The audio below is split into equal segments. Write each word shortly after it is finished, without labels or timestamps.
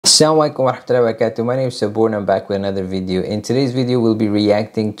Assalamualaikum warahmatullahi wabarakatuh. My name is Sabur and I'm back with another video. In today's video, we'll be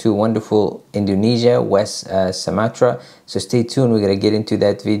reacting to wonderful Indonesia, West Sumatra. So stay tuned, we're going to get into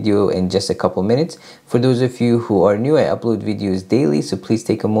that video in just a couple minutes. For those of you who are new, I upload videos daily, so please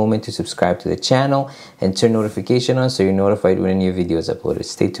take a moment to subscribe to the channel and turn notification on so you're notified when a new video is uploaded.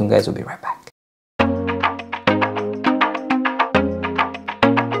 Stay tuned guys, we'll be right back.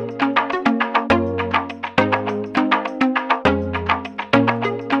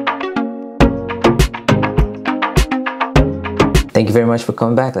 Thank you very much for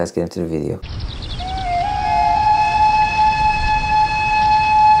coming back. Let's get into the video.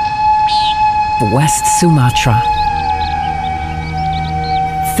 West Sumatra,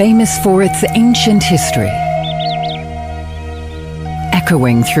 famous for its ancient history,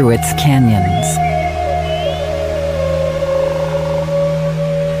 echoing through its canyons.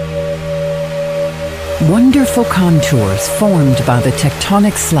 Wonderful contours formed by the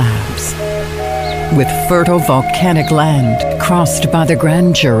tectonic slabs, with fertile volcanic land crossed by the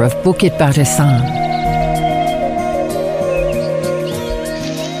grandeur of Bukit Barisan.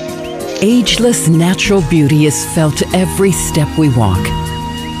 Ageless natural beauty is felt every step we walk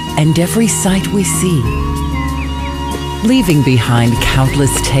and every sight we see, leaving behind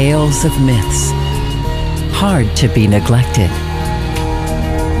countless tales of myths, hard to be neglected.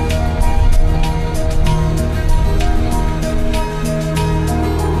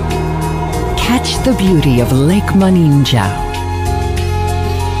 Catch the beauty of Lake Maninjau.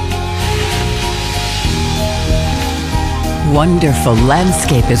 Wonderful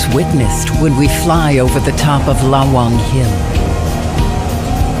landscape is witnessed when we fly over the top of Lawang Hill.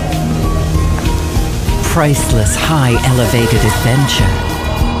 Priceless high elevated adventure.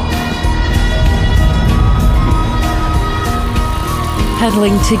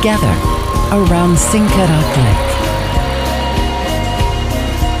 Paddling together around Singkarak Lake.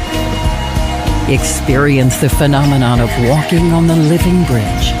 Experience the phenomenon of walking on the living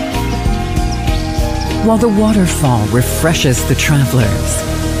bridge, while the waterfall refreshes the travelers.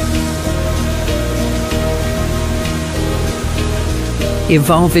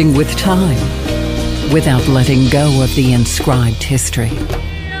 Evolving with time, without letting go of the inscribed history.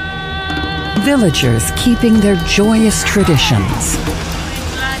 Villagers keeping their joyous traditions.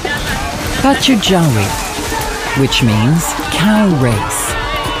 Pacujawi, which means cow race.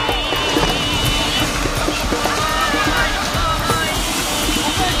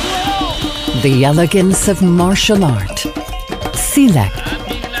 The elegance of martial art, Silat.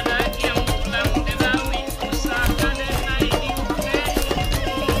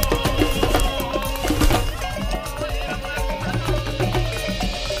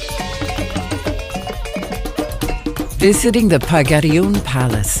 Visiting the Pagariun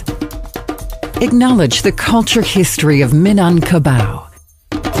Palace, acknowledge the culture history of Minangkabau.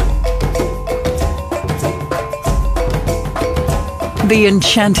 The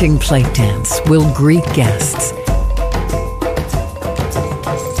enchanting plate dance will greet guests,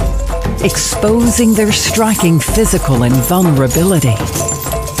 exposing their striking physical invulnerability.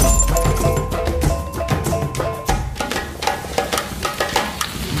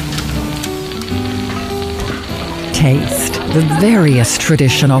 Taste the various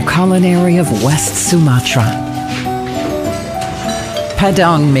traditional culinary of West Sumatra.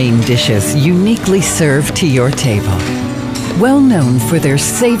 Padang main dishes uniquely served to your table, well known for their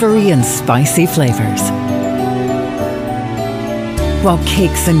savory and spicy flavors, while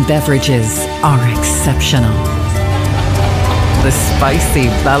cakes and beverages are exceptional. The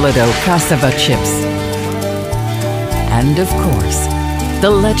spicy balado cassava chips, and of course, the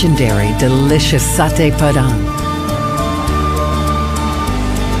legendary delicious satay padang.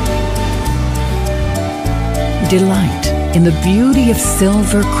 Delight in the beauty of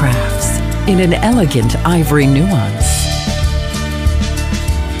silver crafts in an elegant ivory nuance.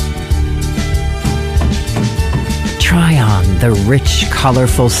 Try on the rich,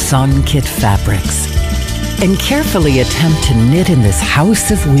 colorful sun-kit fabrics and carefully attempt to knit in this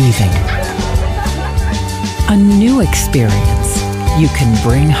house of weaving. A new experience you can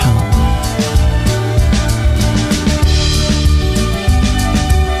bring home.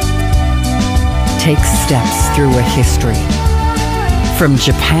 Take steps through a history, from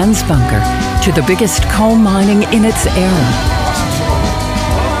Japan's bunker to the biggest coal mining in its era.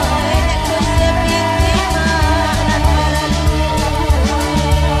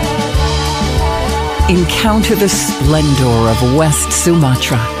 Encounter the splendor of West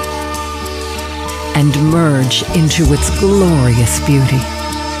Sumatra and merge into its glorious beauty.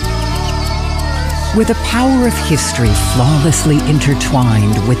 With the power of history flawlessly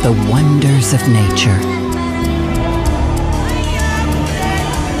intertwined with the wonders of nature.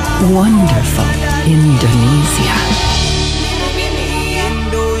 wonderful Indonesia.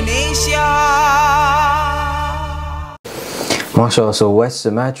 MashaAllah, so West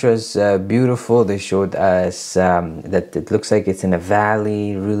Sumatra is beautiful. They showed us that it looks like it's in a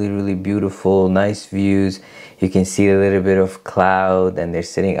valley, really beautiful, nice views. You can see a little bit of cloud, and they're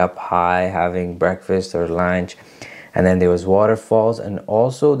sitting up high having breakfast or lunch. And then there was waterfalls, and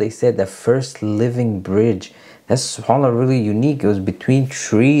also they said the first living bridge. That's subhanAllah really unique. It was between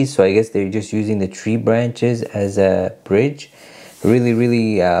trees, so I guess they're just using the tree branches as a bridge.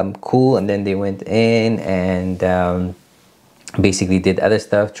 Really cool. And then they went in and basically did other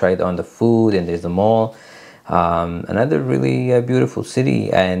stuff, tried on the food, and there's the mall. Another really beautiful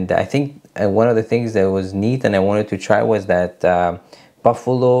city. And I think one of the things that was neat and I wanted to try was that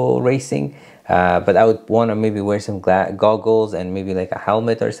buffalo racing. But I would want to maybe wear some goggles and maybe like a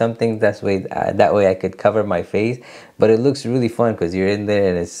helmet or something. That way I could cover my face. But it looks really fun because you're in there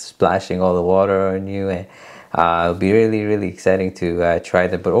and it's splashing all the water on you. And it'll be really exciting to try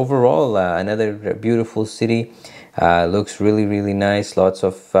that. But overall, another beautiful city. Looks really nice. Lots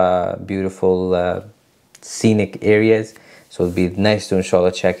of beautiful scenic areas. So it'll be nice to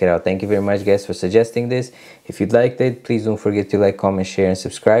inshallah check it out. Thank you very much guys for suggesting this. If you liked it, please don't forget to like, comment, share, and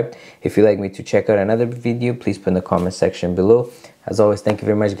subscribe. If you'd like me to check out another video, please put in the comment section below. As always, thank you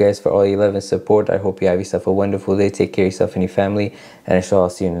very much guys for all your love and support. I hope you have yourself a wonderful day. Take care of yourself and your family, and inshallah I'll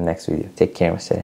see you in the next video. Take care, Masala.